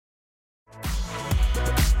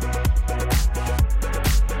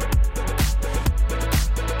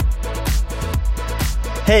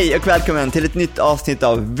Hej och välkommen till ett nytt avsnitt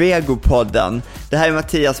av Vegopodden. Det här är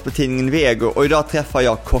Mattias på tidningen Vego och idag träffar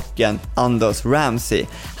jag kocken Anders Ramsey.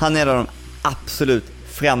 Han är en av de absolut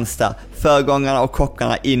främsta föregångarna och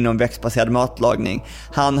kockarna inom växtbaserad matlagning.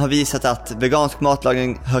 Han har visat att vegansk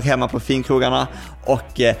matlagning hör hemma på finkrogarna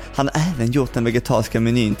och han har även gjort den vegetariska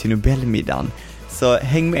menyn till Nobelmiddagen. Så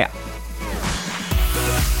häng med!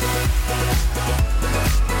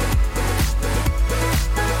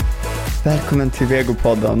 Välkommen till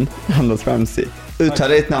Vegopodden, Anders Ramsey.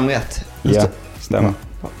 Uttalar ditt namn rätt? Ja, stämmer.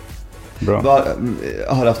 Bra.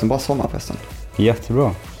 Har du haft en bra sommar förresten?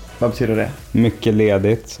 Jättebra. Vad betyder det? Mycket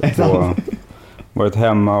ledigt och varit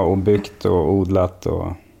hemma och byggt och odlat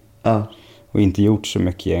och inte gjort så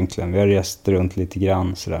mycket egentligen. Vi har rest runt lite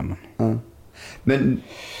grann sådär. Men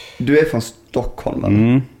du är från Stockholm,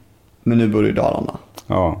 eller? Men nu bor du i Dalarna.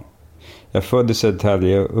 Ja. Jag föddes i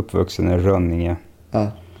Södertälje, uppvuxen i Rönninge. Ja.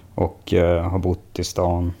 Och har bott i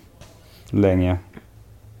stan länge.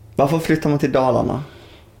 Varför flyttar man till Dalarna?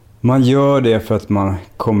 Man gör det för att man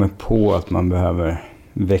kommer på att man behöver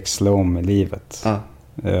växla om i livet.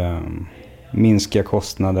 Minska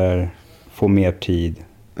kostnader, få mer tid.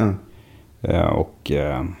 Och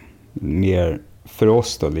mer, för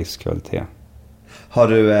oss då, livskvalitet. Har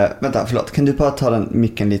du, vänta, förlåt, kan du bara ta den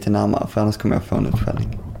micken lite närmare, för annars kommer jag få en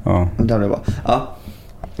utskällning. Ja. Där blir det bra. Ja,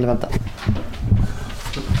 eller vänta.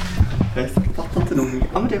 Jag fattar inte nog.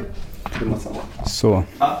 Ja, men det måste vara. Så.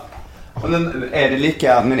 Ja. Men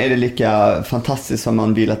är det lika fantastiskt som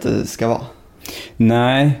man vill att det ska vara?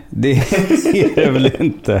 Nej, det är det väl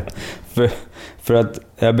inte. För att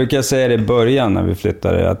jag brukar säga det i början när vi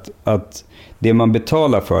flyttade, att det man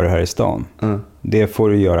betalar för här i stan, det får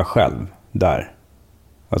du göra själv där.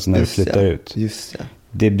 Alltså när Just du flyttar ut. Just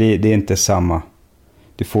det. Det är inte samma.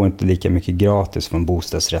 Du får inte lika mycket gratis från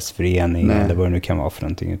bostadsrättsförening eller vad det nu kan vara för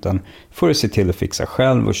någonting. Utan får du se till att fixa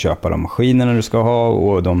själv och köpa de maskinerna du ska ha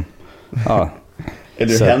och de... Ja. Är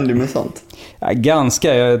du händig med sånt? Ja,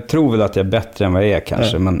 ganska. Jag tror väl att jag är bättre än vad jag är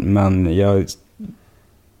kanske. Men jag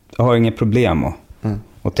har inget problem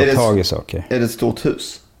att ta tag i saker. Är det ett stort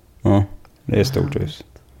hus? Ja, det är ett stort hus.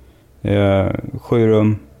 7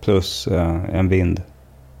 rum plus en vind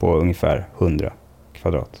på ungefär 100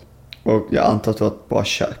 kvadrat. Och jag antar att du har ett bra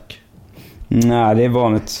kök. Nej, det är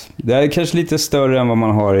vanligt. Det är kanske lite större än vad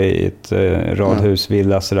man har i ett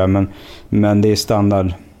radhusvilla sådär, men det är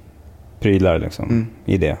standardprylar liksom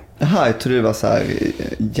i det. Jaha, jag tror du var så här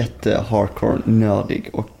jätte-hardcore nördig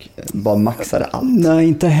och bara maxade allt. Nej,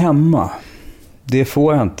 inte hemma. Det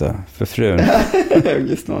får jag inte för frun.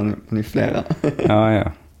 Just det, ni är flera.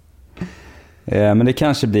 Ja. Men det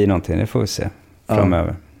kanske blir någonting, det får vi se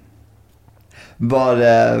framöver.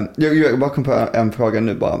 Jag bara kom på en fråga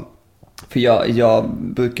nu bara. För jag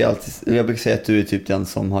brukar säga att du är typ den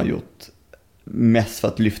som har gjort mest för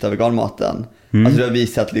att lyfta veganmaten. Alltså du har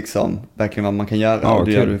visat liksom verkligen vad man kan göra, och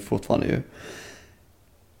det gör du fortfarande ju.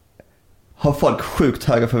 Har folk sjukt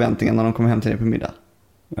höga förväntningar när de kommer hem till dig på middag?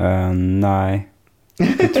 Nej,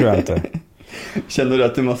 det tror jag inte. Känner du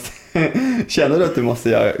att du måste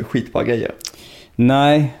göra skitbra grejer?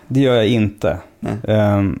 Nej, det gör jag inte.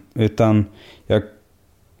 Utan jag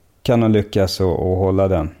kan nog lyckas att hålla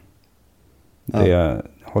den.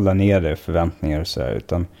 Hålla ner det, förväntningar och så här.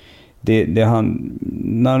 Utan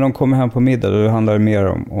när de kommer hem på middag, då handlar det mer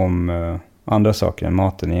om andra saker än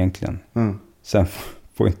maten egentligen. Sen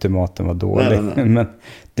får inte maten vara dålig. Nej. Men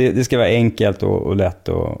det ska vara enkelt och lätt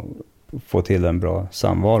att få till en bra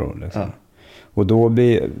samvaro. Liksom. Och då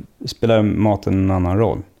spelar maten en annan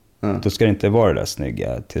roll. Då ska det inte vara det där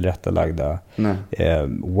snygga, tillrättalagda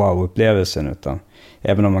wow-upplevelsen, utan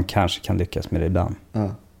även om man kanske kan lyckas med det ibland.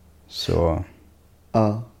 Så...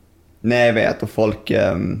 Nej, jag vet, och folk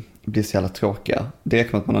blir så jävla tråkiga. Det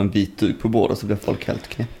räcker med att man har en vit duk på bordet så blir folk helt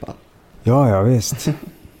knäppa. Ja, visst.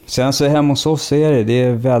 Sen så hemma hos oss är det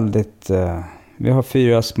är väldigt... vi har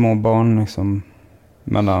 4 små barn liksom,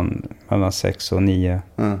 mellan 6 och 9.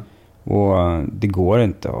 Och det går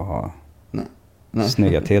inte att ha...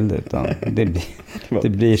 snygga till det, utan det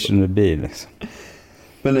blir som det blir liksom.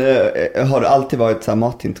 Men har du alltid varit så här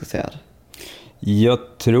matintresserad? Jag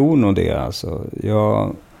tror nog det, alltså.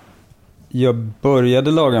 Jag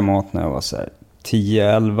började laga mat när jag var så här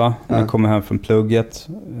 10-11, när jag kom hem från plugget,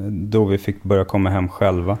 då vi fick börja komma hem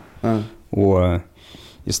själva. Och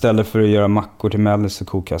istället för att göra mackor till mellis så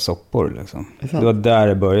kokade jag soppor liksom. Det var där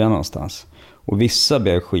det började någonstans. Och vissa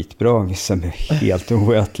blev skitbra, vissa blev helt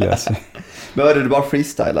oätliga. Men var det du bara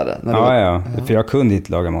freestylade? Ja. För jag kunde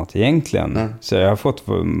inte laga mat egentligen. Så jag har fått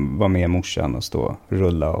vara med morsan och stå och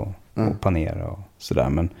rulla och panera och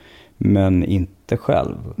sådär. Men inte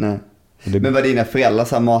själv. Nej. Men var dina föräldrar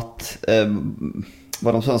så här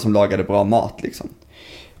Var de sådana som lagade bra mat liksom?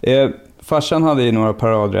 Farsan hade ju några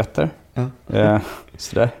paradrätter.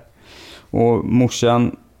 Sådär. Och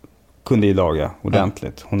morsan kunde ju laga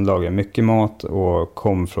ordentligt. Hon lagade mycket mat och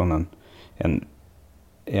kom från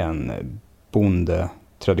en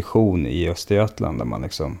bondetradition i Östergötland där man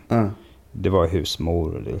liksom, det var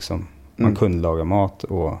husmor liksom. Man kunde laga mat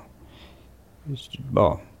och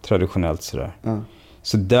traditionellt sådär.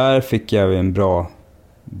 Så där fick jag en bra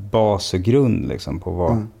bas och grund liksom på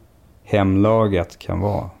vad hemlagat kan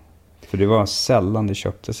vara. För det var sällan det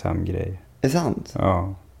köptes hem grejer. Är det sant?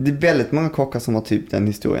 Ja. Det är väldigt många kockar som har typ den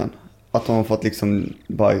historien. Att de har fått liksom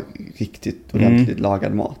bara riktigt ordentligt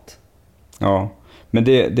lagad mat. Ja, men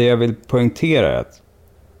det jag vill poängtera är att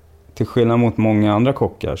till skillnad mot många andra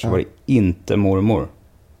kockar så var det inte mormor.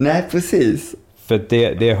 Nej, precis. För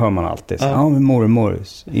det hör man alltid. Men mormor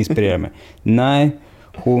inspirerar mig. Nej,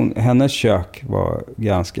 hennes kök var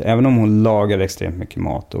ganska... Även om hon lagade extremt mycket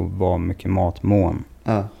mat och var mycket matmån.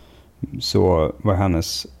 Så var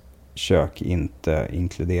hennes kök inte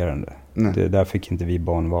inkluderande. Där fick inte vi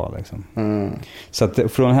barn vara liksom. Så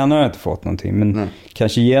att från henne har jag inte fått någonting. Men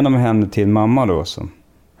kanske genom henne till mamma då. Så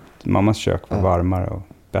mammas kök var varmare och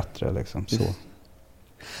bättre liksom. Så.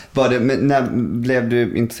 När blev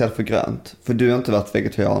du intresserad för grönt? För du har inte varit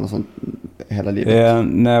vegetarian och sånt hela livet.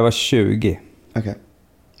 När jag var 20. Okay.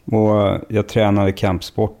 Och jag tränade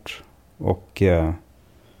kampsport. Och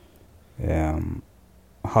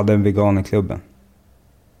hade en vegan i klubben.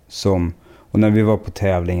 Och när vi var på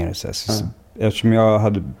tävlingar så eftersom jag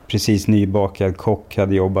hade precis nybakad kock,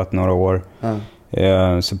 hade jobbat några år,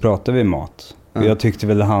 så pratade vi mat. Och jag tyckte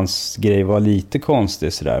väl att hans grej var lite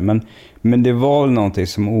konstig sådär. Men det var väl någonting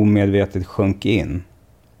som omedvetet sjönk in.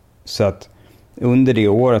 Så att under det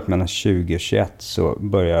året mellan 20 och 21 så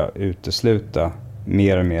började jag utesluta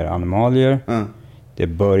mer och mer animalier. Det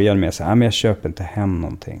började med så här, men jag köper inte hem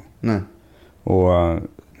någonting. Men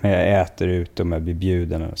jag äter ut och jag blir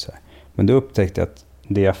bjuden och så här. Men då upptäckte jag att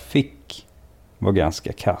det jag fick var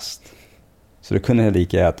ganska kast. Så då kunde jag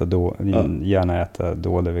lika gärna äta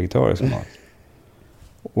dålig vegetarisk mat.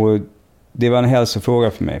 Och det var en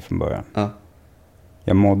hälsofråga för mig från början.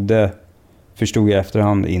 Jag förstod jag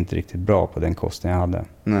efterhand, inte riktigt bra på den kosten jag hade.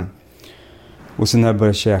 Och sen när jag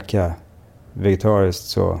började käka vegetariskt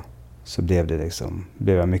så blev det liksom,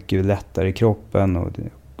 blev jag mycket lättare i kroppen och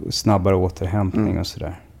snabbare återhämtning och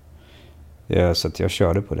sådär. Så att jag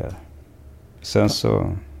körde på det. Sen så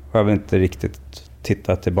har jag väl inte riktigt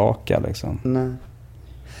tittat tillbaka liksom. Nej.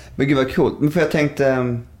 Men gud vad coolt. Men för jag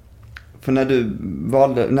tänkte, för när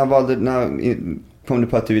kom du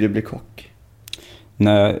på att du ville bli kock?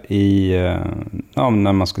 När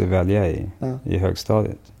man skulle välja i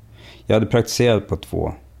högstadiet. Jag hade praktiserat på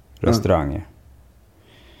 2 restauranger.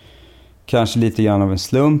 Kanske lite grann av en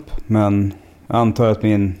slump, men jag antar att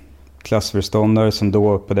min klassförståndare som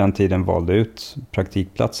då på den tiden valde ut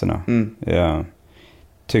praktikplatserna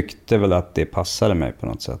tyckte väl att det passade mig på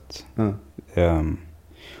något sätt.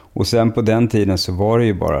 Och sen på den tiden så var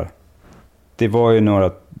det var ju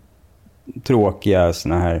några tråkiga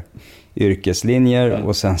såna här yrkeslinjer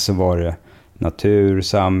och sen så var det natur,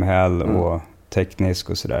 samhäll och teknisk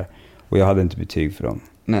och sådär. Och jag hade inte betyg för dem.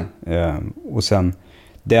 Och sen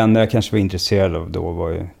det enda jag kanske var intresserad av då var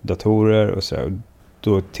ju datorer och sådär.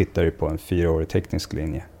 Då tittade jag på en 4-årig teknisk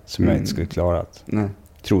linje som jag inte skulle klarat.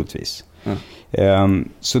 Troligtvis.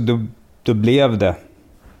 Så då blev det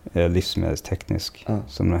livsmedelsteknisk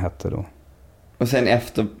som det hette då. Och sen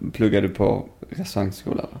efter pluggade du på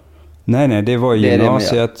restaurangskola? Nej, det var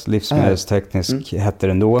gymnasiet. Livsmedelsteknisk hette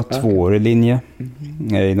den då. 2-årig linje.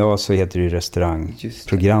 Idag så heter det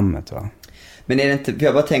restaurangprogrammet va. Men är det inte, för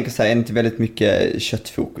jag bara tänker så här, är det inte väldigt mycket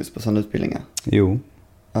köttfokus på sådana utbildningar? Jo,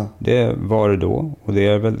 det var det då och det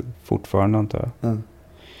är väl fortfarande antar jag.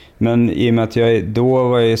 Men i och med att då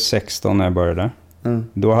var jag 16 när jag började.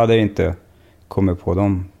 Då hade jag inte kommit på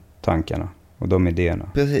de tankarna och de idéerna.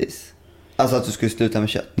 Precis. Alltså att du skulle sluta med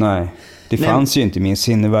kött? Nej, det fanns ju inte i min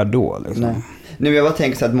sinnevärld då. Liksom. Nej, jag bara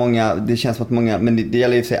tänker så att det känns som att många, men det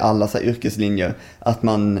gäller ju för sig alla så här yrkeslinjer, att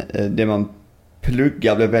det man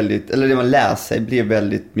pluggar blir väldigt, eller det man lär sig blir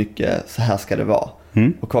väldigt mycket, så här ska det vara.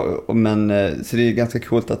 Så det är ganska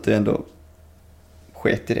coolt att du ändå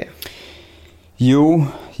sket i det. Jo,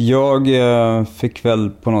 jag fick väl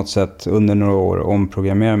på något sätt under några år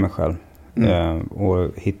omprogrammera mig själv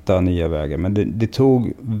och hitta nya vägar. Men det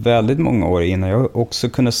tog väldigt många år innan jag också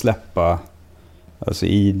kunde släppa, alltså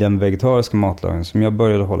i den vegetariska matlagningen som jag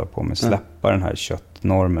började hålla på med, släppa den här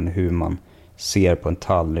köttnormen, hur man ser på en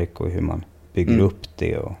tallrik och hur man bygger upp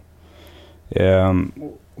det.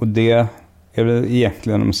 Och det är väl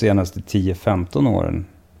egentligen de senaste 10-15 åren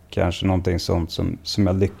kanske någonting sånt som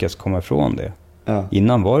jag lyckas komma ifrån det. Ja.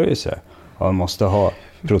 Innan var det ju så här, man måste ha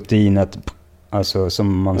proteinet, alltså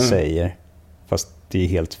som man säger, fast det är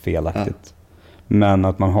helt felaktigt. Men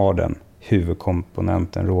att man har den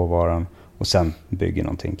huvudkomponenten, råvaran, och sen bygger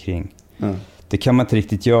någonting kring. Det kan man inte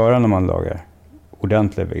riktigt göra när man lagar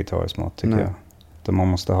ordentlig vegetarisk mat, tycker jag. Utan man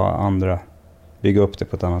måste ha bygga upp det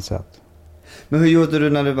på ett annat sätt. Men hur gjorde du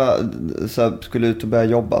när du skulle ut och börja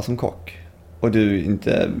jobba som kock? Och du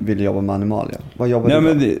inte ville jobba med animalier? Vad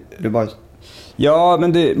jobbade du då? Ja,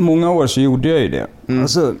 men många år så gjorde jag ju det.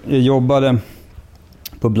 Alltså, jag jobbade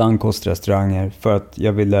på blandkostrestauranger för att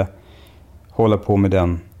jag ville hålla på med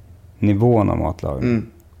den nivån av matlagning.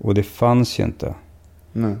 Och det fanns ju inte.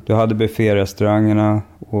 Du hade bufférestaurangerna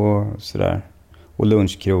och sådär. Och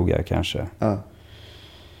lunchkrogar kanske.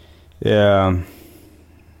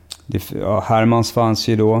 Hermans fanns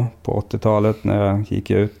ju då på 80-talet när jag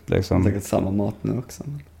gick ut. Liksom. Säkert samma mat nu också.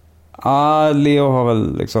 Leo har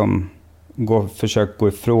väl liksom försökt gå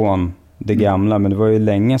ifrån det gamla. Men det var ju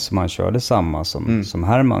länge som han körde samma som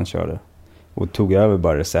Herman körde. Och tog över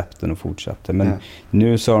bara recepten och fortsatte. Men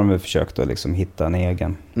nu så har de väl försökt att liksom hitta en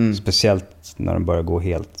egen. Speciellt när de börjar gå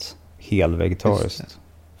helt vegetariskt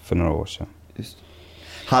för några år sedan. Just.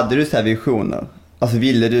 Hade du så här visioner? Alltså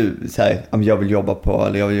ville du säga om jag vill jobba på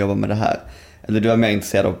eller jag vill jobba med det här? Eller du var mer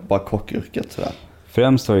intresserad av bara kockyrket sådär?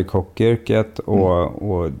 Främst var det kockyrket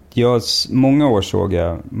och många år såg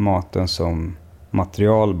jag maten som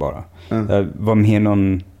material bara. Jag var med i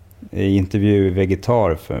någon intervju i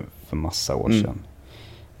Vegetar för massa år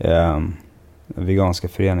sedan. Veganska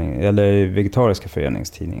föreningen, eller vegetariska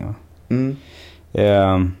föreningstidningen.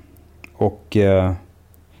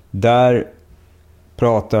 Där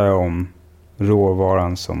pratar jag om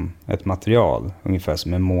råvaran som ett material. Ungefär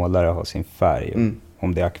som en målare har sin färg.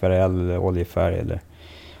 Om det är akvarell eller oljefärg.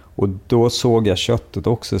 Och då såg jag köttet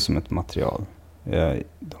också som ett material.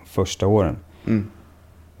 De första åren.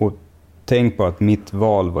 Och tänk på att mitt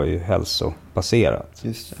val var ju hälsobaserat.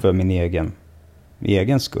 För min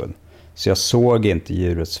egen skull. Så jag såg inte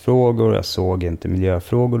djurrättsfrågor. Jag såg inte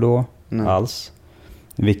miljöfrågor då alls.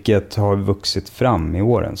 Vilket har vuxit fram i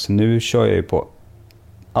åren. Så nu kör jag ju på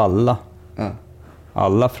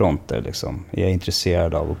alla fronter liksom. Jag är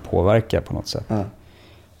intresserad av att påverka på något sätt.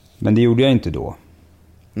 Men det gjorde jag inte då.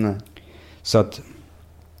 Så att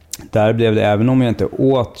där blev det, även om jag inte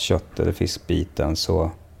åt kött eller fiskbiten,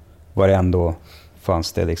 så var det ändå,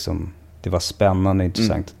 fanns det liksom, det var spännande och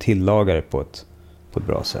intressant att tillaga det på ett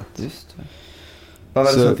bra sätt. Just det. Vad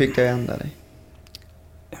var det som fick dig att ändra dig?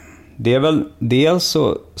 Det är väl dels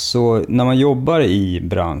så när man jobbar i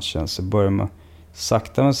branschen så börjar man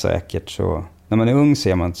sakta men säkert, så när man är ung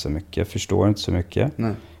ser man inte så mycket, förstår inte så mycket.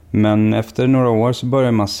 Men efter några år så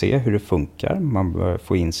börjar man se hur det funkar. Man börjar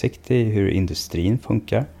få insikt i hur industrin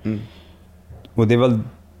funkar. Och det är väl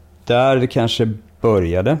där det kanske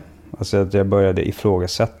började. Alltså att jag började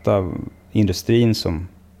ifrågasätta industrin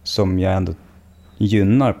som jag ändå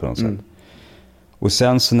gynnar på något sätt. Och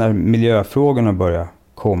sen så när miljöfrågorna började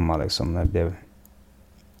komma liksom, när det blev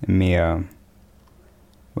med,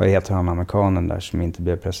 vad heter han amerikanen där som inte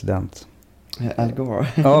blev president? Al Gore.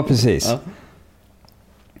 Ja, precis.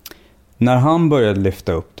 När han började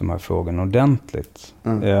lyfta upp de här frågorna ordentligt,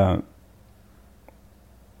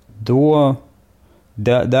 då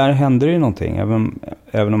där hände det ju någonting.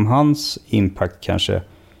 Även om hans impact kanske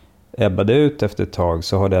ebbade ut efter ett tag,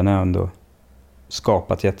 så har den ändå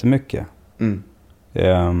skapat jättemycket.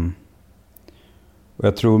 Och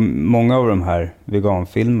jag tror många av de här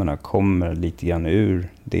veganfilmerna kommer lite grann ur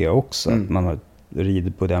det också. Att man har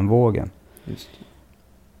ridit på den vågen. Just det.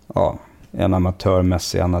 Ja, en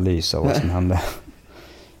amatörmässig analys av vad som hände.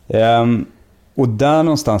 Och där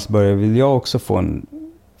någonstans vill jag också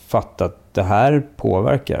fatta att det här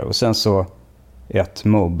påverkar. Och sen så ett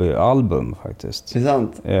Moby-album faktiskt. Det är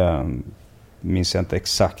sant. Minns jag inte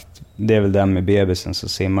exakt. Det är väl den med bebisen som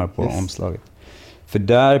simmar på omslaget. För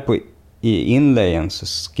där i inlayen så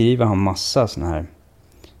skriver han massa såna här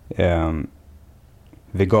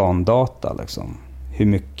vegandata liksom. Hur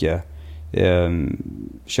mycket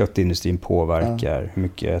köttindustrin påverkar, hur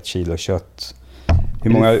mycket ett kilo kött,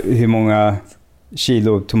 hur många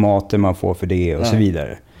kilo tomater man får för det och så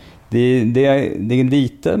vidare. Det är en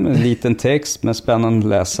liten text, men spännande att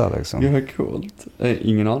läsa liksom. Det var coolt.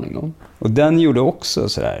 Ingen aning om. Och den gjorde också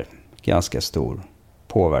så där ganska stor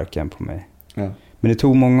påverkan på mig. Men det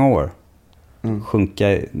tog många år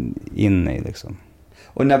sjunka in i liksom.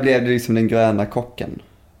 Och när blev det liksom den gröna kocken?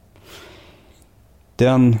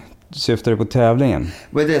 Den syftade på tävlingen.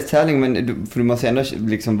 Vad är det tävling? Men för du måste ändå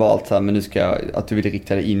liksom valt så här, men nu ska att du vill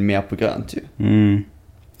rikta dig in mer på grönt ju.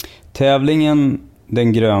 Tävlingen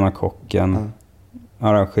Den gröna kocken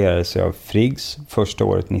arrangerades av Friggs första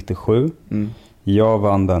året 97. Jag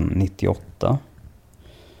vann den 98.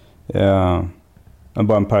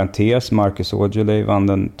 Bara en parentes, Marcus Aujalay vann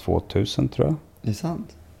den 2000 tror jag. Det är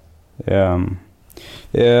sant.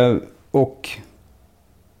 Och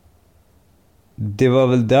det var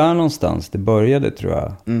väl där någonstans det började tror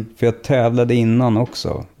jag. För jag tävlade innan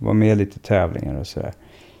också. Var med i lite tävlingar och sådär.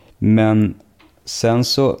 Men sen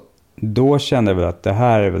så, då kände jag väl att det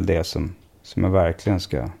här är väl det som jag verkligen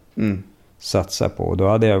ska satsa på. Och då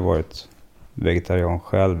hade jag varit vegetarian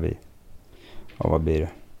själv i, vad blir det?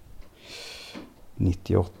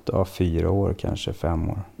 98, 4 år kanske, 5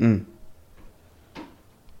 år.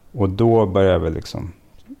 Och då började jag väl liksom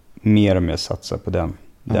mer och mer satsa på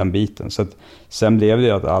den biten. Så att, sen blev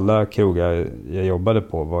det att alla krogar jag jobbade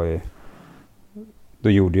på då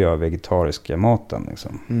gjorde jag vegetariska maten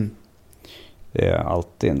liksom. Det är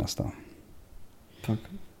alltid nästan.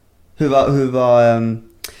 Hur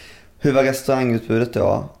var restaurangutbudet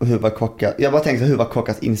då? Och hur var kockar? Jag bara tänkte, hur var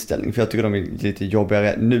kockars inställning? För jag tycker de är lite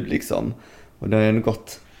jobbigare nu liksom. Och det har ändå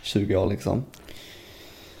gått 20 år liksom.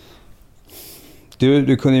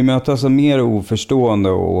 Du kunde ju mötas av mer oförstående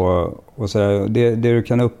och sådär. Det du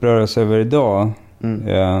kan uppröras över idag,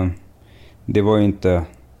 det var ju inte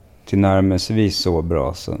tillnärmelsevis så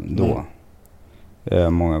bra som då.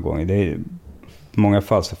 Många gånger. I många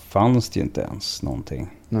fall så fanns det ju inte ens någonting.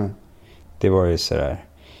 Det var ju sådär.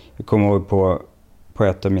 Jag kommer ihåg på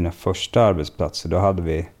ett av mina första arbetsplatser, då hade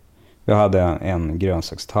vi hade en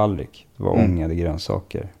grönsakstallrik. Det var ångade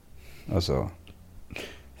grönsaker. Alltså...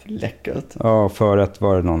 Läckert. Ja, förrätt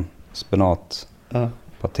var det någon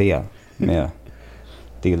spenatpaté med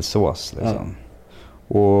dillsås liksom.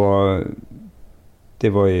 Och det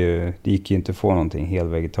gick ju inte att få någonting helt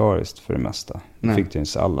vegetariskt för det mesta. Du fick ju en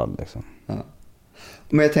sallad liksom.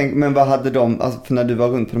 Men vad hade de, alltså, för när du var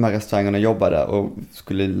runt på de här restaurangerna och jobbade och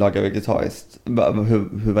skulle laga vegetariskt,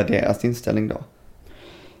 hur var deras inställning då?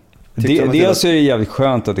 Dels är det jävligt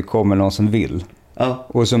skönt att det kommer någon som vill.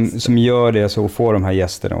 Och som gör det så får de här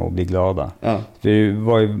gästerna att bli glada. För det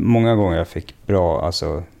var ju många gånger jag fick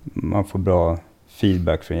man får bra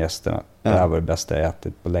feedback från gästerna. Det här var det bästa jag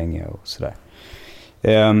ätit på länge och sådär.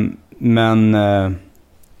 Men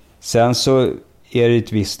sen så är det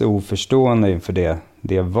ett visst oförstående inför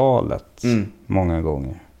det valet många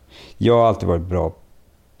gånger. Jag har alltid varit bra att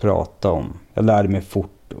prata om. Jag lärde mig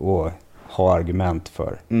fort att ha argument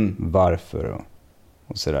för varför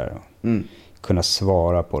och sådär. Kunna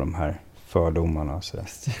svara på de här fördomarna och sådär.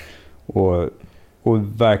 Och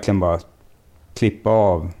verkligen bara klippa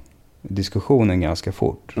av diskussionen ganska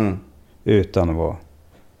fort. Utan att vara...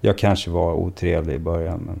 Jag kanske var otrevlig i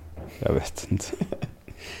början, men jag vet inte.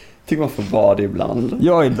 Tycker man får vara det ibland.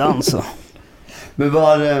 Ja, ibland så. Men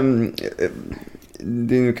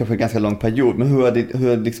det är nu kanske en ganska lång period, men hur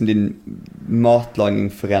har liksom din matlagning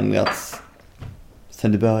förändrats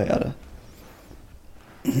sen du började?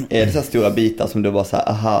 Är det så stora bitar som du bara så här,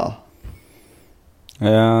 aha?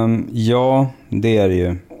 Ja, det är det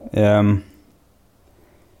ju.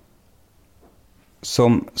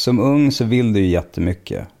 Som ung så vill du ju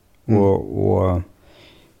jättemycket. Och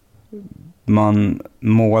man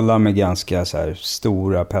målar med ganska så här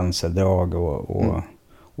stora penseldrag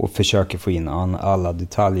och försöker få in alla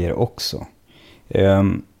detaljer också.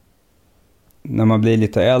 När man blir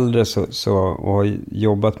lite äldre och har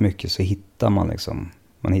jobbat mycket, så hittar man liksom...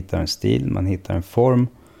 Man hittar en stil, man hittar en form,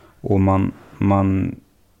 och man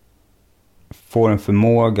får en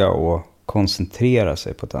förmåga att koncentrera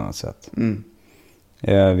sig på ett annat sätt.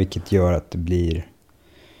 Vilket gör att det blir...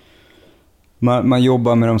 Man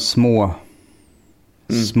jobbar med de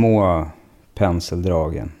små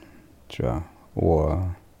penseldragen, tror jag. Och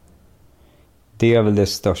det är väl det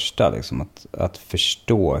största, liksom, att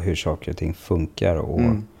förstå hur saker och ting funkar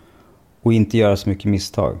och inte göra så mycket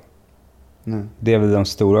misstag. Det är väl de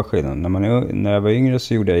stora skillnaderna. När jag var yngre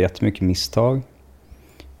så gjorde jag jättemycket misstag.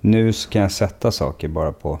 Nu så kan jag sätta saker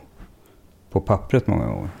bara på pappret många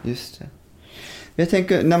gånger. Just det. Jag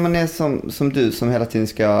tänker, när man är som du som hela tiden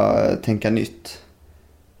ska tänka nytt,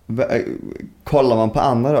 kollar man på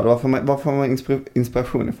andra då? Var får man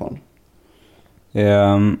inspiration ifrån?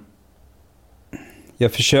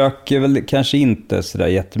 Jag försöker väl kanske inte sådär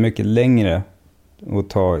jättemycket längre att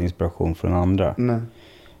ta inspiration från andra. Nej.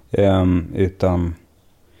 Utan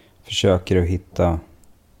försöker att hitta,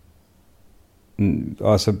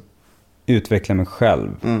 alltså utveckla mig själv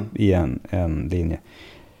i en linje.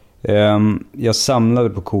 Jag samlade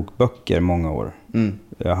på kokböcker många år.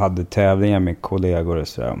 Jag hade tävlingar med kollegor och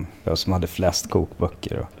sådär, jag som hade flest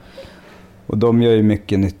kokböcker. Och de gör ju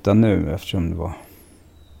mycket nytta nu, eftersom det var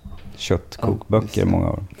köttkokböcker, många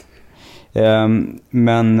av dem.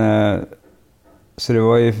 Så det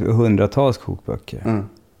var ju hundratals kokböcker.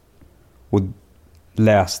 Och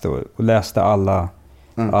läste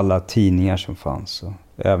alla tidningar som fanns, och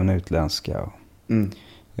även utländska.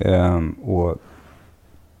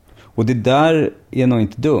 Och det där är nog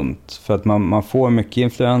inte dumt, för att man får mycket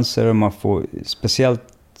influenser, och man får, speciellt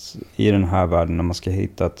i den här världen, när man ska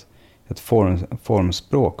hitta ett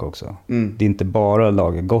formspråk också. Det är inte bara att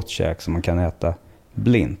laga gott käk som man kan äta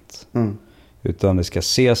blint. Utan det ska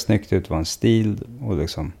se snyggt ut, vara en stil, och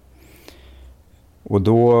liksom. Och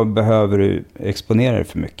då behöver du exponera det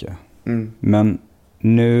för mycket. Men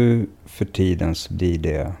nu för tiden så blir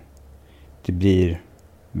det blir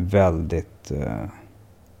väldigt,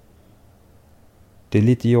 det är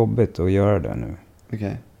lite jobbigt att göra det nu.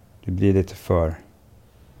 Okay. Det blir lite för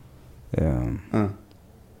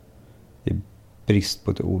i brist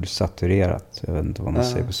på ett ord, saturerat. Jag vet inte vad man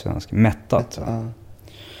säger på svenska. Mättat.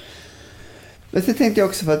 Men så tänkte jag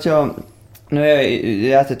också, för att nu har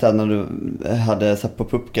jag ätit där när du hade satt på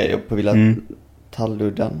pop-grejer på Villa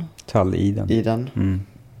Talliden.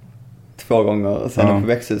 2 gånger och sen på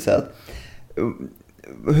växthuset.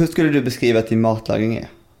 Hur skulle du beskriva att din matlagning är?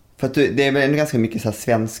 För att det är väl ganska mycket så här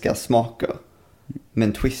svenska smaker, med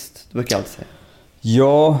en twist, du brukar alltid säga.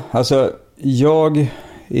 Ja, alltså jag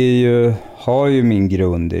har ju min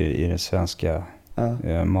grund i den svenska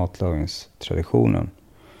matlagningstraditionen.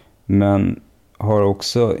 Men har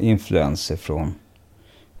också influenser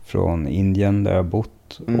från Indien där jag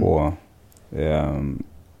bott,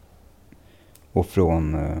 och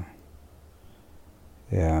från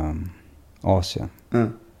Asien.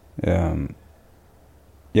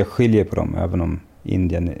 Jag skiljer på dem, även om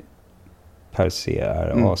Indien per se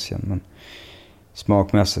är Asien, men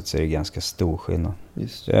smakmässigt så är det ganska stor skillnad.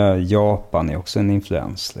 Japan är också en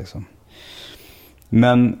influens liksom.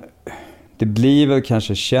 Men det blir väl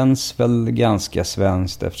kanske, känns väl ganska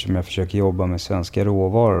svenskt, eftersom jag försöker jobba med svenska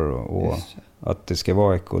råvaror och att det ska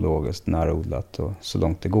vara ekologiskt närodlat och så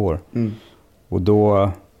långt det går. Och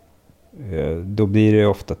då blir det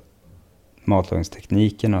ofta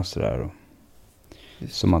matlagningsteknikerna och sådär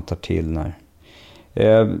som man tar till när.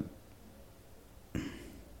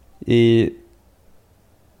 I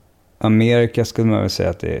Amerika skulle man väl säga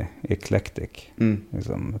att det är eclectic.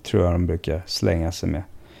 Liksom, jag tror jag de brukar slänga sig med.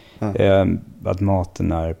 Att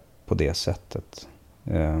maten är på det sättet.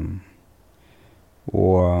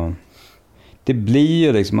 Och det blir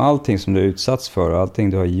ju liksom allting som du är utsatts för, allting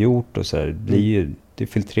du har gjort och så här, det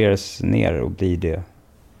filtreras ner och blir det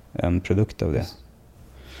en produkt av det.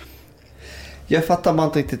 Jag fattar bara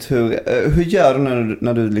inte riktigt hur gör du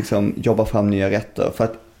när du liksom jobbar fram nya rätter? För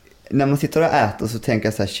att när man sitter och äter så tänker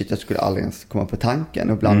jag så här, shit, jag skulle aldrig ens komma på tanken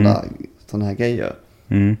och blanda sådana här grejer.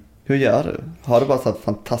 Hur gör du? Har du bara så ett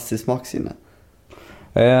fantastiskt smaksinne?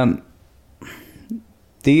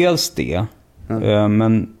 Dels det.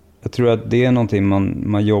 Men jag tror att det är någonting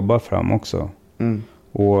man jobbar fram också.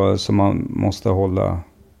 Och som man måste hålla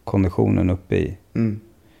konditionen uppe i.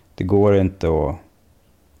 Det går inte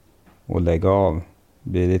att lägga av. Det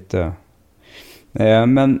blir lite.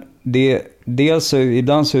 Men dels så,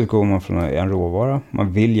 ibland så utgår man från en råvara.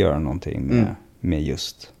 Man vill göra någonting med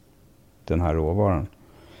just den här råvaran.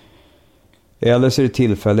 Eller så är det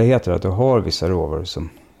tillfälligheter att du har vissa råvaror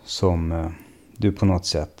som du på något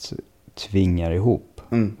sätt tvingar ihop.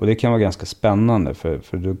 Och det kan vara ganska spännande,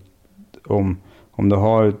 för du, om du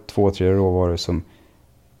har 2-3 råvaror som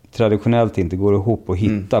traditionellt inte går ihop, och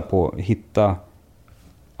hitta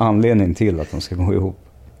anledning till att de ska gå ihop.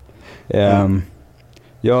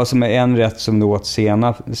 Ja, som är en rätt som du åt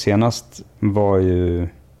senast var ju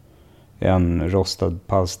en rostad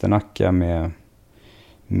palsternacka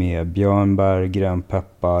med björnbär,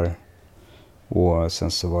 grönpeppar, och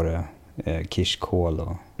sen så var det kirskål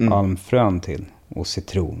och almfrön till, och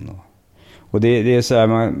citron. Och det är så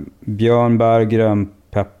här, björnbär,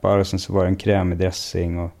 grönpeppar, och sen så var det en krämig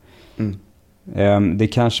dressing. Och, det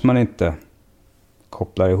kanske man inte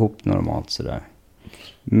kopplar ihop normalt sådär.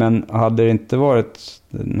 Men hade det inte varit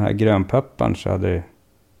den här grönpepparn så hade det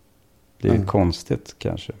blivit konstigt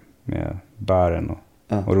kanske med bären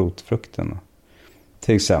och rotfrukten.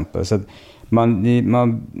 Till exempel. Så att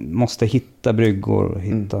man måste hitta bryggor och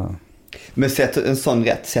hitta. Men en sån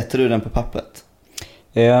rätt, sätter du den på pappret?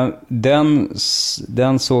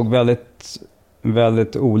 Den såg väldigt,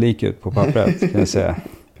 väldigt olik ut på pappret, kan jag säga.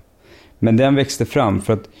 Men den växte fram,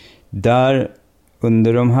 för att där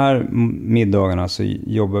under de här middagarna så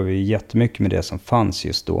jobbar vi jättemycket med det som fanns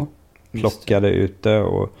just då. Plockade ute,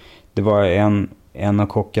 och det var en av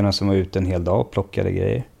kockarna som var ute en hel dag och plockade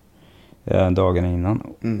grejer dagen innan.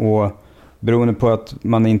 Och beroende på att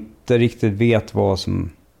man inte inte riktigt vet vad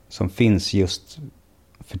som finns just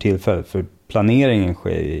för tillfället. För planeringen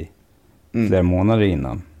sker i flera månader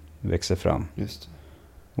innan det växer fram. Just.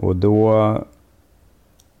 Och då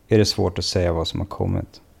är det svårt att säga vad som har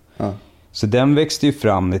kommit. Ja. Så den växte ju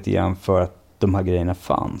fram lite grann för att de här grejerna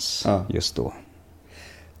fanns just då.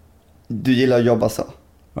 Du gillar att jobba så?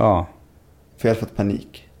 Ja. För jag har fått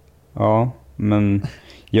panik. Ja, men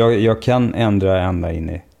jag kan ändra ända in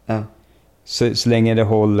i. Ja. Så länge det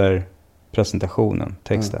håller presentationen,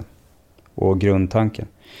 texten och grundtanken.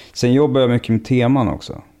 Sen jobbar jag mycket med teman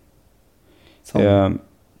också.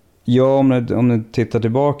 Ja, om du tittar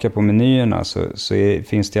tillbaka på menyerna så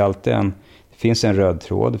finns det alltid en röd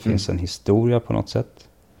tråd. Det finns en historia på något sätt.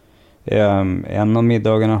 En av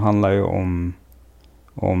middagarna handlar ju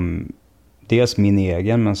om dels min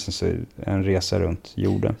egen, men sen så en resa runt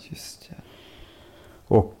jorden. Just det.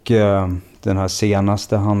 Och den här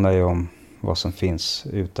senaste handlar ju om vad som finns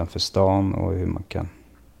utanför stan och hur man kan.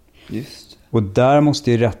 Just. Och där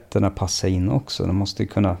måste ju rätterna passa in också. De måste ju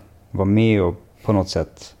kunna vara med och på något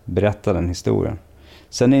sätt berätta den historien.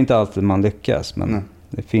 Sen är det inte alltid man lyckas, men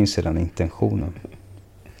det finns ju den intentionen.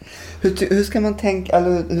 Hur ska man tänka,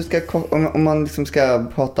 eller om man liksom ska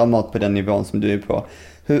prata om mat på den nivån som du är på.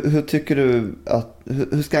 Hur tycker du att,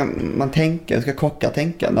 hur ska man tänka, hur ska kockar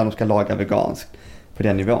tänka när de ska laga veganskt på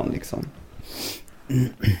den nivån liksom?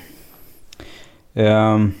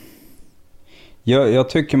 Jag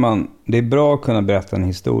tycker det är bra att kunna berätta en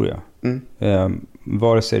historia.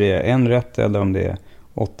 Vare sig det är en rätt eller om det är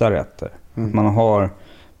 8 rätter.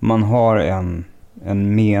 Man har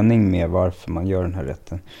en mening med varför man gör den här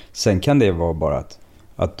rätten. Sen kan det vara bara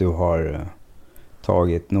att du har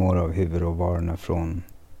tagit några av huvudråvarorna från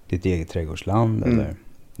ditt eget trädgårdsland eller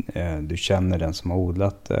du känner den som har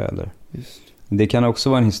odlat det. Eller. Just. Det kan också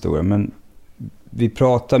vara en historia, men vi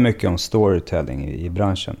pratar mycket om storytelling i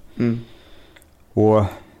branschen. Och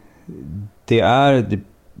det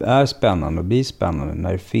är spännande och blir spännande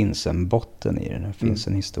när det finns en botten i det, när det finns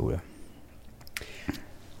en historia.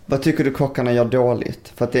 Vad tycker du kockarna gör dåligt?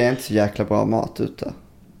 För att det är inte så jäkla bra mat ute.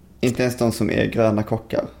 Inte ens de som är gröna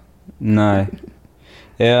kockar. Nej.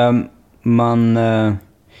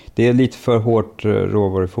 Det är lite för hårt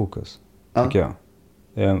råvarufokus, tycker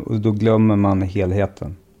jag. Och då glömmer man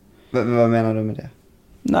helheten. Vad menar du med det?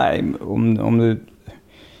 Nej, om du...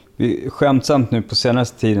 Skämtsamt nu på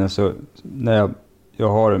senaste tiden så när jag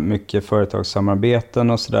har mycket företagssamarbeten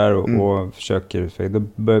och sådär och försöker,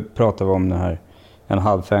 då pratar vi om den här en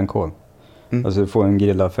halv fänkål. Alltså du får en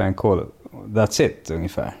grillad fänkål. That's it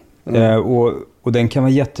ungefär. Och den kan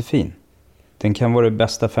vara jättefin. Den kan vara det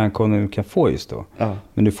bästa fänkålen du kan få just då.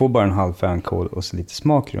 Men du får bara en halv fänkål och så lite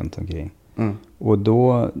smak runt omkring. Och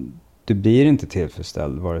då du blir inte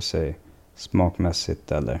tillfredsställd vare sig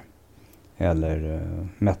smakmässigt eller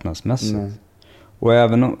mättnadsmässigt. Och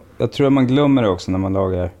även om, jag tror att man glömmer det också när man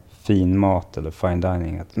lagar fin mat eller fine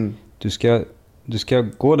dining. Att du ska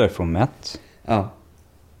gå därifrån mätt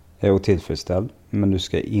och tillfredsställd. Men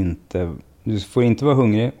du får inte vara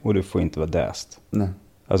hungrig och du får inte vara däst.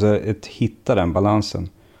 Alltså att hitta den balansen.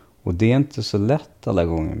 Och det är inte så lätt alla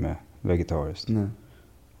gånger med vegetariskt.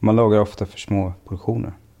 Man lagar ofta för små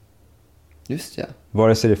portioner. Just ja.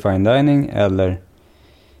 Vare sig det är fine dining eller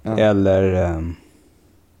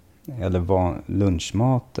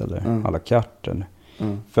lunchmat eller à la carte.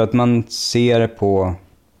 För att man ser det på...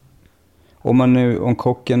 Om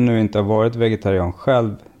kocken nu inte har varit vegetarian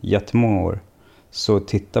själv jättemånga år, så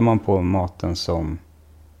tittar man på maten som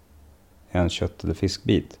en kött- eller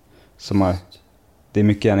fiskbit. Det är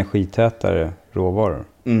mycket energitätare råvaror.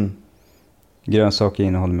 Grönsaker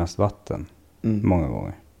innehåller mest vatten många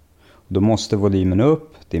gånger. Och då måste volymen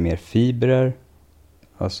upp, det är mer fibrer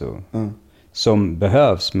som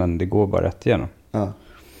behövs, men det går bara rätt igenom.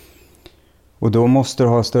 Och då måste du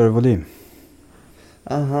ha större volym.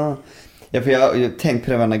 Aha. Ja, för jag har tänkt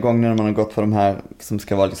på det varje gång när man har gått på de här som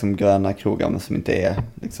ska vara liksom gröna krogar men som inte är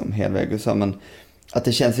liksom helväg och så, men att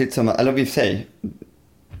det känns lite som, eller vi säger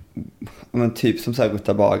men typ som så här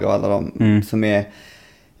Rutabaga och alla de som är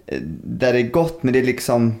där det är gott, men det är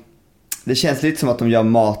liksom, det känns lite som att de gör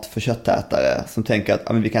mat för köttätare som tänker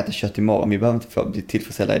att men vi kan äta kött imorgon, vi behöver inte få bli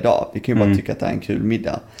tillfredsställda idag, vi kan ju bara tycka att det är en kul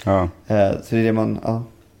middag. Så det är det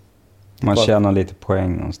man tjänar lite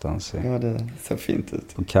poäng någonstans. Ja, det ser fint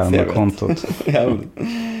ut. På karma-kontot.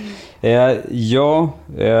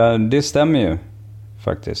 Det stämmer ju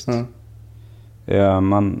faktiskt.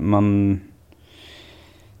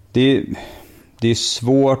 Det är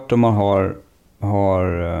svårt om man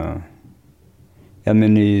har en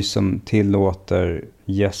meny som tillåter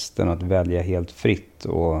gästen att välja helt fritt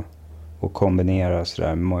och och kombinera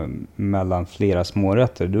sådär mellan flera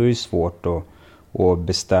smårätter, då är det svårt att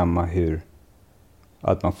bestämma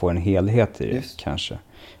att man får en helhet i det. Just. Kanske.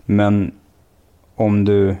 Men om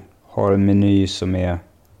du har en meny som är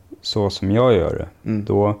så som jag gör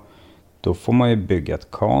det, då får man ju bygga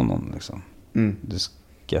ett kanon liksom. Det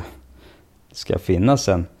ska finnas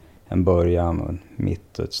en början och en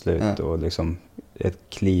mitt och ett slut och liksom ett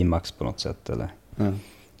klimax på något sätt eller.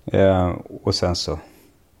 Och sen så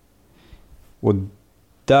och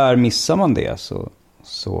där missar man det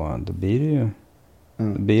så då blir det ju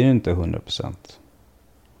då blir det inte 100%.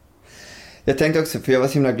 Jag tänkte också, för jag var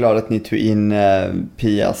så himla glad att ni tog in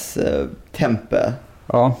Pias Tempe.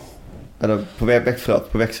 Ja. Eller på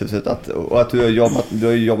växthuset och att du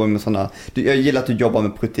har jobbat med sådana. Jag gillar att du jobbar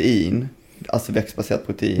med protein, alltså växtbaserat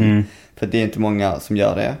protein, för det är inte många som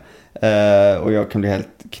gör det. Och jag kan bli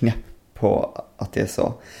helt knäpp på att det är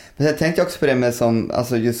så. Men jag tänkte också på det med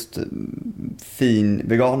alltså just fin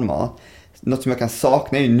veganmat. Något som jag kan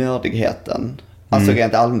sakna är ju nördigheten. Alltså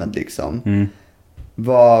rent allmänt liksom.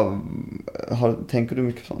 Tänker du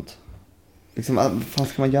mycket sånt? Liksom, vad fan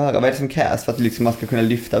ska man göra? Vad är det som krävs för att liksom man ska kunna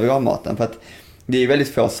lyfta veganmaten? För att det är väldigt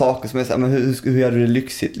få saker som är så här, men hur gör du det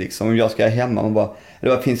lyxigt liksom? Om jag ska hemma, man bara,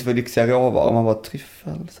 eller vad finns det för lyxiga råvaror? Man bara,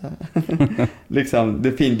 tryffel så här. Liksom,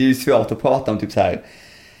 det är ju svårt att prata om typ så här.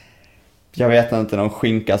 Jag vet inte, någon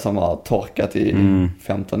skinka som har torkat i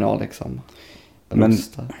 15 år liksom. Men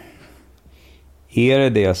är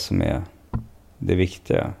det som är det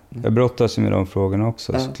viktiga? Jag brottas med de frågorna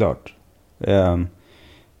också, såklart.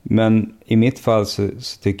 Men i mitt fall så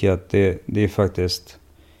tycker jag att det är faktiskt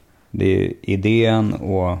det är idén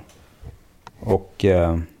och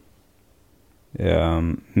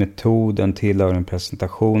metoden, tillagningen,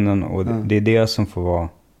 presentationen, och det är det som får vara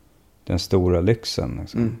den stora lyxen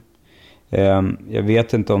liksom. Jag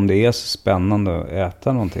vet inte om det är så spännande att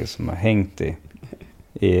äta någonting som har hängt i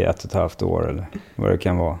 1,5 år eller vad det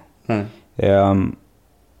kan vara.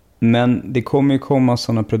 Men det kommer ju komma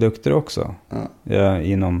sådana produkter också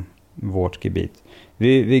inom vårt gebit.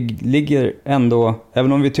 Vi ligger ändå,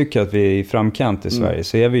 även om vi tycker att vi är i framkant i Sverige,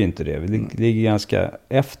 så är vi ju inte det. Vi ligger ganska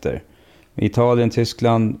efter. Italien,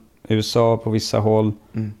 Tyskland, USA på vissa håll.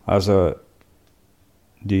 Alltså,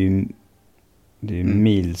 det är ju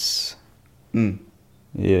mils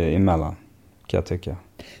emellan, kan jag tycka.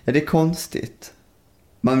 Ja, det är konstigt.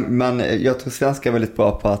 Jag tror svenskar är väldigt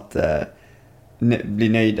bra på att bli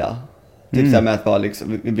nöjda. Typ så här med att bara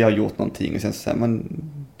liksom, vi har gjort någonting och sen så säger man,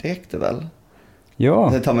 det räckte väl.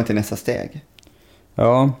 Ja. Sen tar man till nästa steg.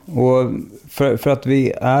 Ja, och för att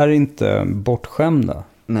vi är inte bortskämda.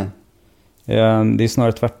 Nej. Det är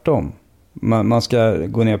snarare tvärtom. Man ska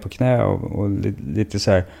gå ner på knä och lite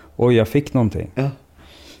så här, oj, jag fick någonting. Ja.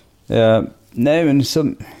 Nej, men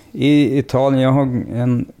som i Italien, jag har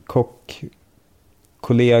en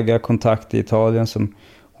kontakt i Italien som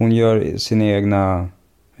hon gör sina egna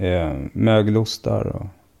mögelostar och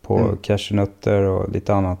på cashewnötter och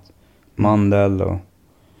lite annat. Mandel och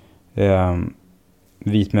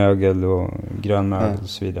vitmögel och grönmögel och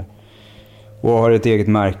så vidare. Och har ett eget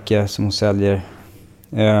märke som hon säljer.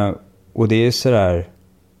 Och det är sådär,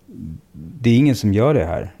 det är ingen som gör det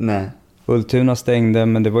här. Nej. Ultuna stängde,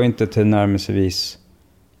 men det var inte till närmelsevis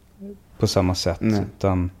på samma sätt. Nej.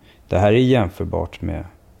 Utan det här är jämförbart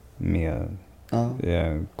med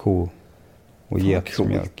ko och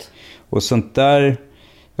getmjölk. Och sånt där,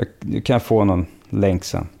 jag kan få någon länk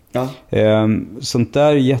sen. Ja. Sånt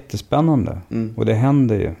där är jättespännande. Och det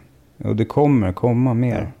händer ju. Och det kommer komma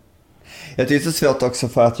mer. Ja. Jag tycker det är så svårt också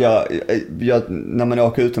för att jag när man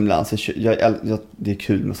åker utomlands så det är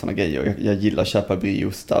kul med såna grejer. Jag gillar att köpa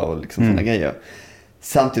brieostar och liksom såna grejer.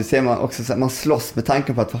 Samtidigt ser man också så att man slåss med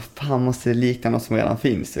tanken på att vad fan måste det likna något som redan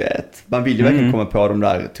finns, vet. Man vill ju verkligen komma på de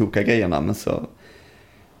där toka grejerna, men så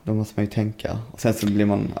då måste man ju tänka. Och sen så blir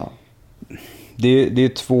man det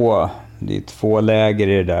är två läger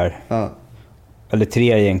i det där. Ja. Eller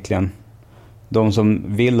 3 egentligen. De som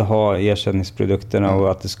vill ha ersättningsprodukterna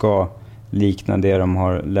och att det ska likna det de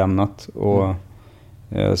har lämnat. Och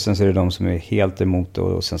sen så är det de som är helt emot det,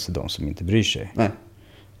 och sen så är det de som inte bryr sig. Nej.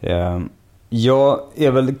 Jag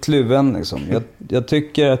är väldigt kluven liksom. Jag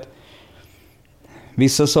tycker att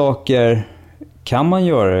vissa saker kan man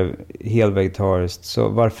göra helvegetariskt, så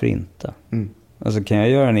varför inte? Alltså kan jag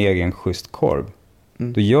göra en egen schysst korv,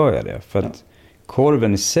 då gör jag det. För att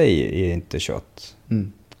korven i sig är inte kött.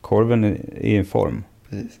 Korven är i en form.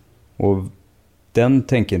 Precis. Och den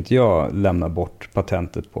tänker inte jag lämna bort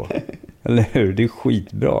patentet på. Eller hur? Det är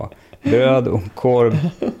skitbra. Bröd och korv.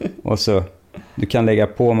 Och så du kan lägga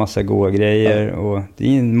på massa goda grejer. Och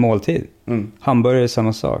det är en måltid. Hamburgare är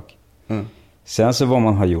samma sak. Sen så vad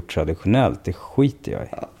man har gjort traditionellt, det skiter jag i.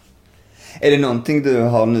 Ja. Är det någonting du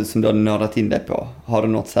har nu som du har nördat in dig på? Har du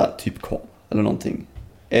något så här typ korv eller någonting?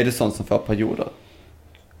 Är det sånt som får perioder?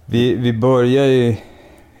 Vi började ju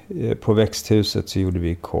på växthuset, så gjorde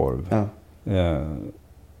vi korv. Ja.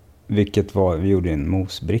 Vilket var, vi gjorde en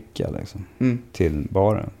mosbricka liksom, till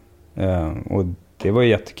baren. Och det var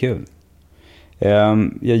jättekul.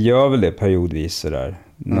 Jag gör väl det periodvis så där,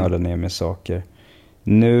 nördar ner med saker.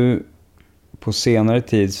 Nu på senare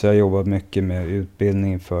tid så har jag jobbat mycket med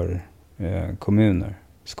utbildning för kommuner,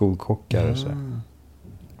 skolkockar och så.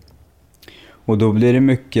 Och då blir det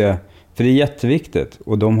mycket, för det är jätteviktigt,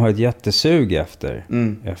 och de har ett jättesug efter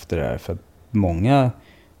det här, för att många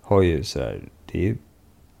har ju så här,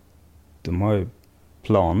 de har ju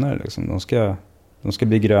planer liksom, de ska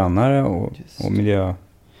bli grönare och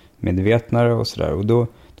miljömedvetnare och sådär, och då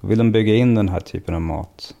vill de bygga in den här typen av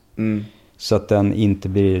mat så att den inte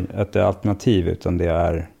blir ett alternativ, utan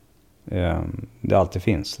det alltid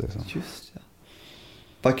finns liksom. Just det.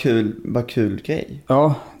 Vad kul grej.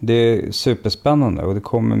 Ja, det är superspännande och det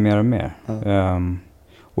kommer mer och mer.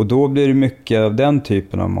 Och då blir det mycket av den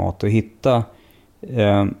typen av mat, att hitta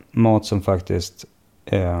mat som faktiskt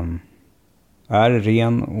är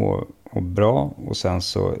ren och bra, och sen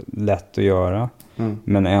så lätt att göra,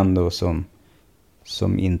 men ändå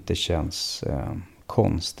som inte känns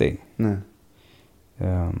konstig. Nej.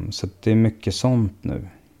 Så det är mycket sånt nu.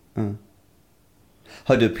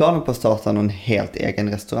 Har du planer på att starta någon helt egen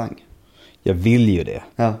restaurang? Jag vill ju det,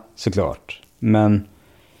 såklart. Men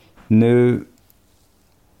nu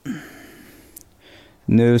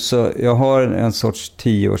så, jag har en sorts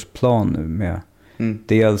 10-årsplan nu med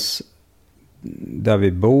dels där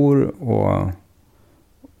vi bor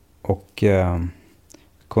och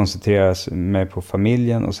koncentrerar mig på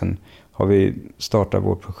familjen, och sen har vi startat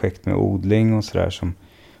vårt projekt med odling och sådär,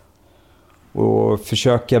 och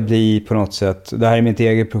försöka bli på något sätt, det här är mitt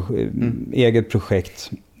eget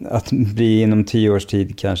projekt, att bli inom 10 års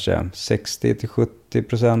tid kanske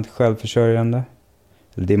 60-70% självförsörjande.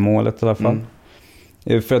 Det är målet i alla fall.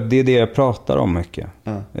 För att det är det jag pratar om mycket.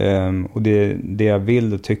 Och det är det jag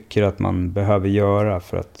vill och tycker att man behöver göra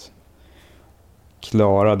för att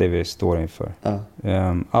klara det vi står inför.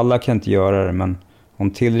 Alla kan inte göra det, men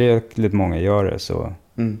om tillräckligt många gör det så...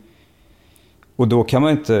 Och då kan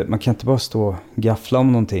man kan inte bara stå och gaffla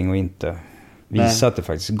om någonting och inte visa att det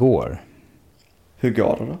faktiskt går. Hur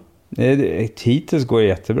går det då? Hittills går det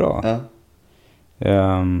jättebra.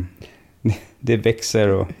 Det växer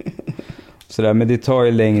och sådär, men det tar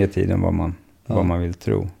ju längre tid än vad man vill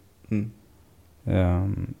tro.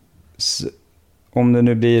 Om det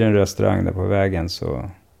nu blir en restaurang där på vägen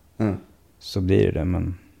så blir det,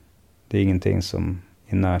 men det är ingenting som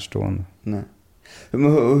är närstående. Nej.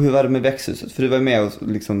 Hur var det med växthuset? För du var med och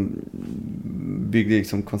liksom byggde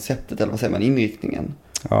liksom konceptet, eller vad säger man, inriktningen.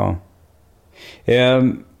 Ja.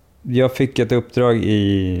 Jag fick ett uppdrag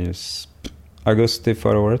i augusti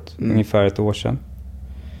förra året, ungefär ett år sedan,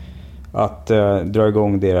 att dra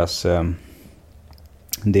igång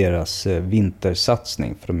deras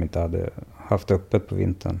vintersatsning, för de inte hade haft öppet på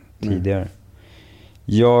vintern tidigare.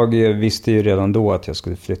 Jag visste ju redan då att jag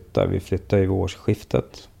skulle flytta. Vi flyttade i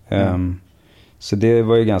årsskiftet. Så det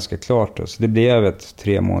var ju ganska klart då. Så det blev ett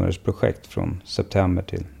 3 månaders projekt från september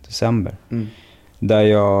till december. Där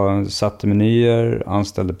jag satte menyer,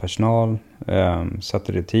 anställde personal,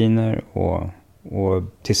 satte rutiner och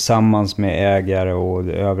tillsammans med ägare och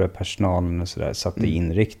övriga personalen och sådär satte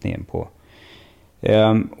inriktningen på.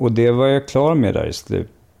 Och det var jag klar med där i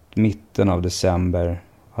mitten av december.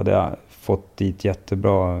 Hade jag fått dit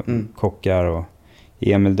jättebra kockar, och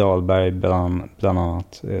Emil Dahlberg bland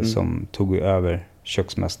annat som tog över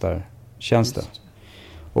köksmästartjänsten.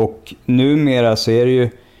 Och numera så är det ju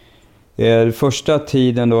första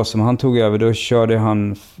tiden då som han tog över, då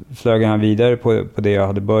flög han vidare på det jag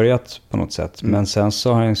hade börjat på något sätt. Men sen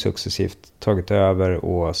så har han successivt tagit över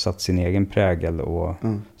och satt sin egen prägel.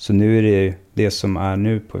 Så nu är det som är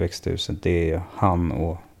nu på växthuset, det är han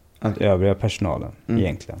och övriga personalen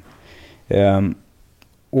egentligen.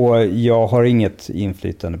 Och jag har inget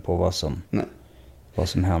inflytande på vad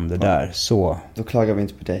som händer där. Så. Då klagar vi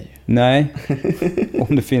inte på dig. Nej,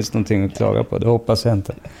 om det finns någonting att klaga på, det hoppas jag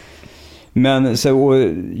inte. Men så,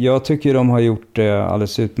 jag tycker de har gjort det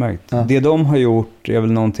alldeles utmärkt. Det de har gjort är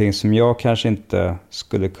väl någonting som jag kanske inte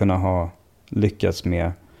skulle kunna ha lyckats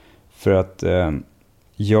med. För att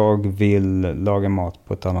jag vill laga mat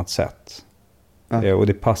på ett annat sätt. Och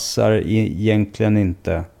det passar egentligen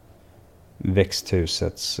inte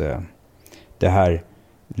växthusets det här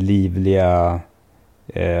livliga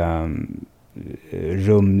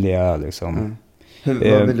rumliga liksom.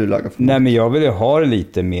 Vad vill du laga för mat? Nej, men jag vill ju ha det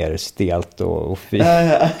lite mer stelt och fint.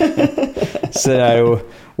 Sådär,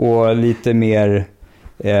 och lite mer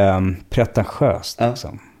pretentiöst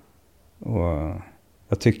liksom. Och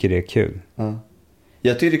jag tycker det är kul.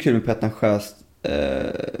 Jag tycker det är kul med pretentiöst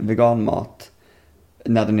veganmat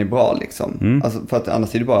när den är bra liksom. Alltså, för att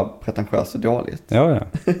annars är det bara pretentiöst och dåligt. Ja.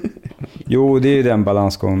 Jo, det är ju den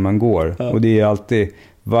balansgången man går. Och det är alltid,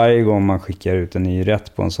 varje gång man skickar ut en ny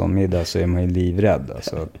rätt på en sån middag så är man ju livrädd.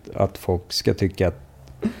 Alltså att folk ska tycka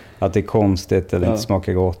att det är konstigt eller inte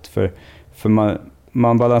smakar gott. För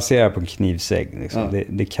man balanserar på en knivsägg. Liksom.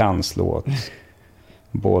 Det kan slå åt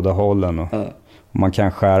båda hållen och man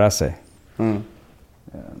kan skära sig.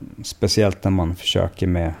 Speciellt när man försöker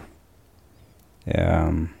med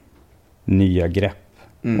nya grepp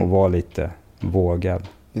och vara lite vågad.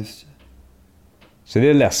 Just det. Så det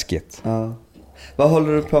är läskigt. Vad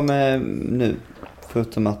håller du på med nu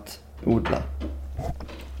förutom att odla?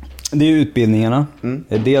 Det är utbildningarna.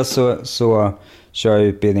 Dels så kör jag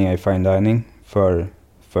utbildningar i fine dining för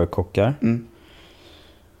kockar.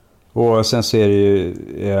 Och sen så är det ju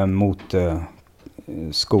mot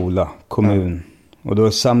skola, kommun. Och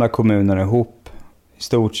då samlar kommunerna ihop i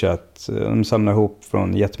stort sett. De samlar ihop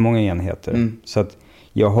från jättemånga enheter. Så att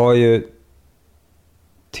jag har ju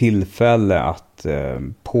tillfälle att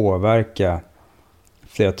påverka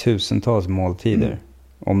flera tusentals måltider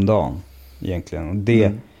om dagen egentligen. Och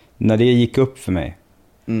när det gick upp för mig,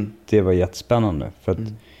 det var jättespännande. För att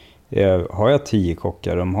har jag 10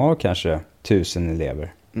 kockar, de har kanske 1000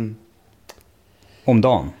 elever om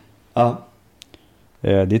dagen.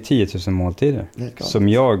 Det är 10 000 måltider som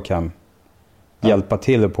jag kan hjälpa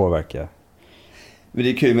till att påverka. Men det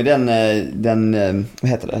är kul med den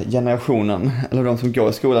vad heter det, generationen, eller de som går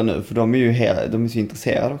i skolan nu, för de är så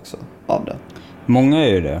intresserade också av det. Många är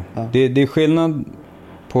ju det. Det är skillnad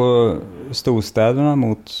på storstäderna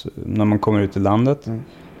mot när man kommer ut i landet.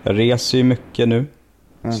 Jag reser ju mycket nu.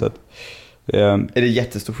 Så att, är det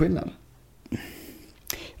jättestor skillnad?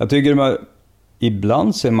 Jag tycker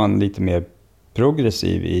ibland så är man lite mer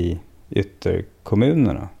progressiv i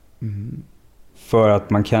ytterkommunerna. För att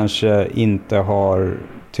man kanske inte har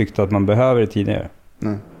tyckt att man behöver det tidigare.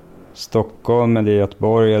 Stockholm eller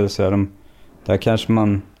Göteborg eller så där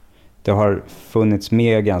kanske det har funnits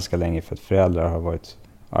med ganska länge för att föräldrar har varit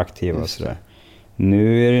aktiva och sådär.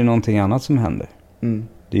 Nu är det någonting annat som händer.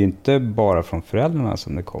 Det är ju inte bara från föräldrarna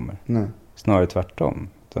som det kommer. Snarare tvärtom,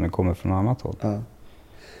 utan det kommer från annat håll.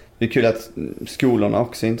 Det är kul att skolorna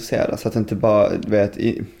också är intresserade, så att inte bara,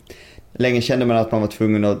 länge kände man att man var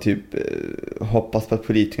tvungen att typ hoppas på att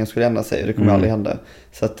politikerna skulle ändra sig, och det kommer aldrig hända.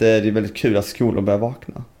 Så att det är väldigt kul att skolor börjar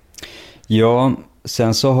vakna. Ja,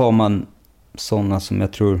 sen så har man sådana som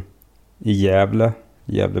jag tror i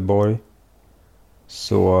Gävleborg,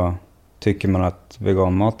 så tycker man att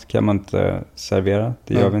veganmat kan man inte servera.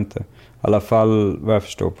 Det gör vi inte. I alla fall vad jag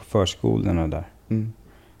förstår på förskolorna där.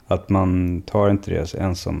 Att man tar inte det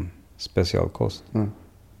ens som specialkost.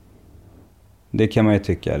 Det kan man ju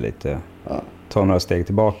tycka är lite, ta några steg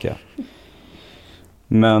tillbaka.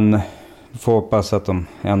 Men får hoppas att de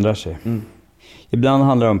ändrar sig. Ibland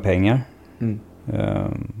handlar det om pengar.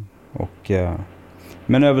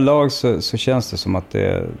 Men överlag så känns det som att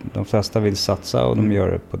de flesta vill satsa och de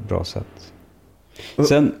gör det på ett bra sätt.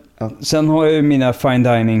 Sen har jag ju mina fine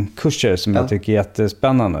dining-kurser som jag tycker är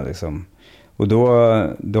jättespännande. Liksom. Och då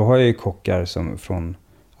har jag ju kockar som från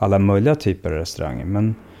alla möjliga typer av restauranger.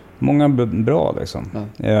 Men många bra liksom.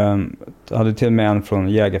 Jag hade till och med en från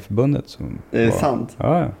Jägarförbundet. Som är det sant?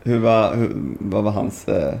 Ja. Vad var hans...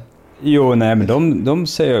 Jo, nej, men de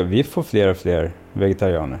säger vi får fler och fler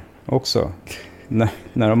vegetarianer också.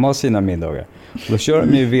 När de har sina middagar. Då kör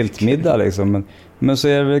de ju viltmiddag liksom. Men så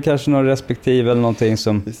är det väl kanske någon respektive eller någonting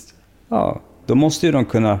som... då måste ju de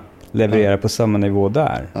kunna leverera på samma nivå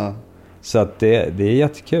där. Så att det är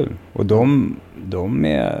jättekul. Och de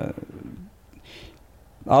är...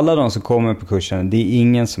 Alla de som kommer på kursen, det är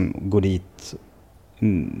ingen som går dit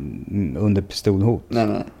under pistolhot.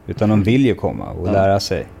 Nej. Utan de vill ju komma och lära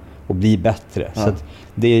sig och bli bättre. Så att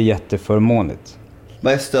det är jätteförmånligt.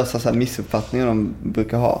 Vad är största missuppfattningen de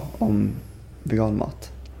brukar ha om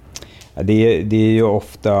veganmat? Det är ju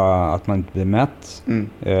ofta att man inte blir mätt.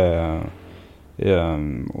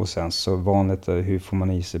 Och sen så vanligt, hur får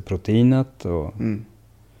man i sig proteinet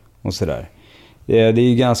och sådär. Det är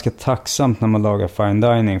ju ganska tacksamt när man lagar fine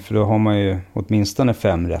dining, för då har man ju åtminstone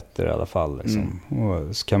 5 rätter i alla fall. Liksom.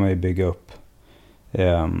 Och så kan man ju bygga upp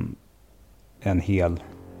en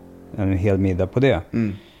hel middag på det.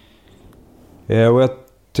 Och jag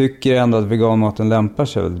tycker ändå att veganmaten lämpar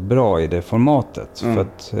sig väldigt bra i det formatet. För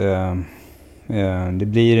att Det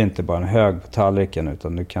blir inte bara en hög på tallriken,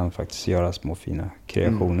 utan du kan faktiskt göra små fina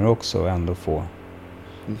kreationer också och ändå få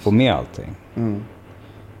med allting.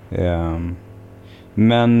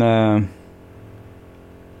 Men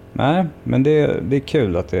det är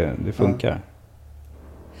kul att det funkar.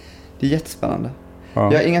 Det är jättespännande.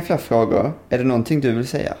 Jag har inga fler frågor. Är det någonting du vill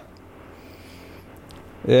säga?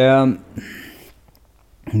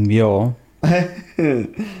 Ja.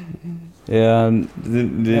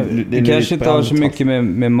 Det kanske inte har så mycket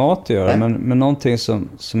med mat att göra, men någonting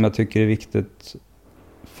som jag tycker är viktigt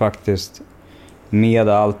faktiskt med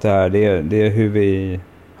allt det här, det är hur vi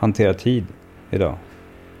hanterar tid idag.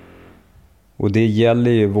 Och det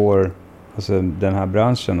gäller ju den här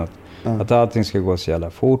branschen, att allting ska gå så jävla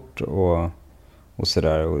fort och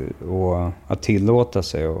sådär, och att tillåta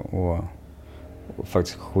sig och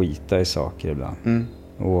faktiskt skita i saker ibland.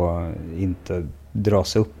 Och inte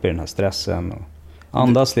dras upp i den här stressen och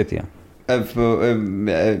andas lite grann.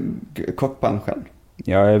 Kockbranschen?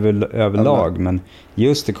 Ja, överlag, men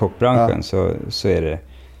just i kockbranschen så är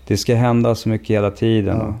det ska hända så mycket hela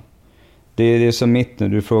tiden. Det är som mitt nu,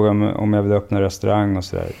 du frågar om jag vill öppna restaurang och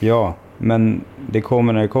sådär. Ja, men det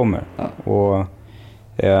kommer när det kommer. Och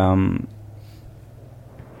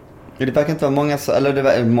det verkar inte vara många,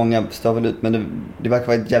 eller många står väl ut, men det verkar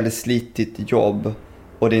vara ett jävligt slitigt jobb,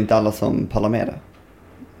 och det är inte alla som pallar med det.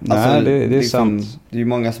 Nej, det är liksom, sant. Det är ju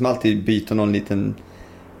många som alltid byter någon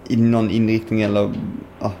inriktning eller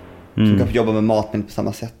som kanske jobbar med mat, men inte på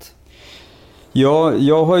samma sätt. Ja,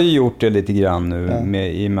 jag har ju gjort det lite grann nu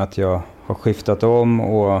i och med att jag har skiftat om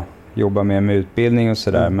och jobbar med utbildning och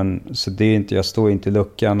sådär. Men så det är inte, jag står inte i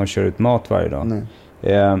luckan och kör ut mat varje dag.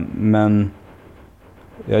 Men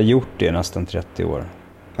jag har gjort det nästan 30 år.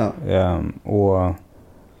 Och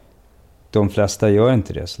de flesta gör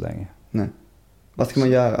inte det så länge. Nej. Vad ska man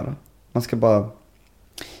göra då? Man ska bara...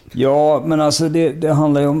 Ja, men alltså det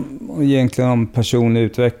handlar ju egentligen om personlig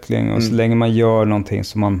utveckling. Och så länge man gör någonting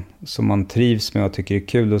som man trivs med och tycker är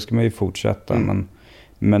kul, då ska man ju fortsätta.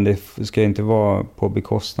 Men det ska inte vara på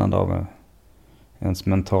bekostnad av ens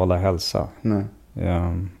mentala hälsa. Nej.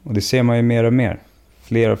 Och det ser man ju mer och mer.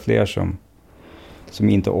 Fler och fler som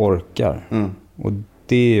inte orkar. Och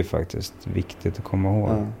det är faktiskt viktigt att komma ihåg.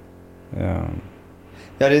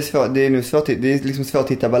 Ja, det är svårt. Det är nu svårt. Det är liksom svårt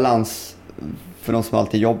att hitta balans för de som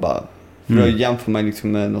alltid jobbar. För då jämför man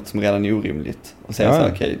liksom med något som redan är orimligt. Och säger så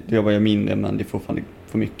okej, då jobbar jag mindre, men det är fortfarande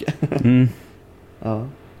för mycket.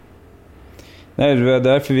 Nej, det var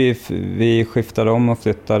därför vi skiftade om och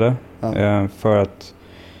flyttade. För att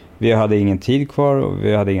vi hade ingen tid kvar och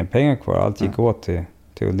vi hade ingen pengar kvar. Allt gick åt till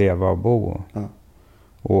att leva och bo.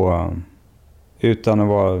 Och utan att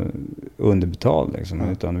vara underbetald liksom.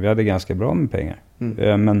 Utan vi hade ganska bra med pengar.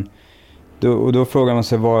 Men då frågar man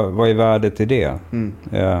sig vad är värdet i det?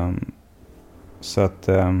 Så att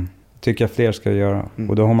tycker jag fler ska göra.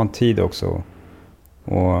 Och då har man tid också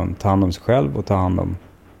att ta hand om sig själv och ta hand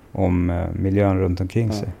om miljön runt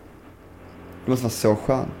omkring sig. Det måste vara så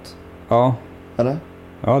skönt. Ja. Eller?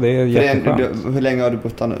 Ja, det är jätteskönt. Hur länge har du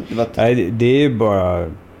bott där nu? Nej, det är ju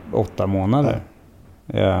bara 8 månader.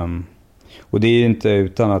 Och det är ju inte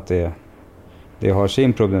utan att det har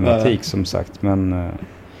sin problematik som sagt. Men,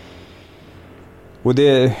 och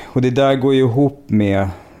det där går ju ihop med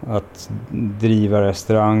att driva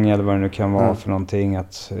restaurang eller vad det nu kan vara för någonting.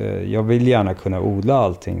 Att jag vill gärna kunna odla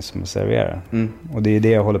allting som jag serverar. Och det är det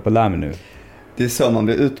jag håller på att lära mig nu. Det är så man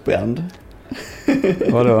blir utbränd.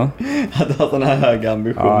 Vadå? Att ha sådana här höga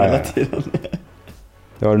ambitioner hela tiden.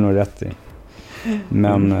 Det har du nog rätt i.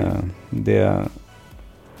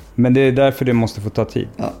 Men det är därför det måste få ta tid.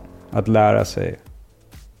 Att lära sig.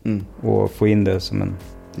 Och få in det som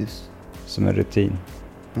en rutin.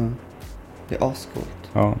 Det är ascoolt.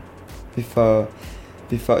 Ja. Vi får,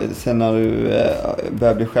 sen när du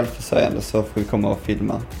börjar bli självförsörjande så får vi komma och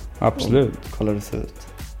filma. Absolut. Och kolla hur det ser ut.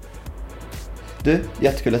 Du,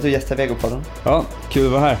 jättekul att du gästade Vegopodden. Ja, kul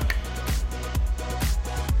att vara här.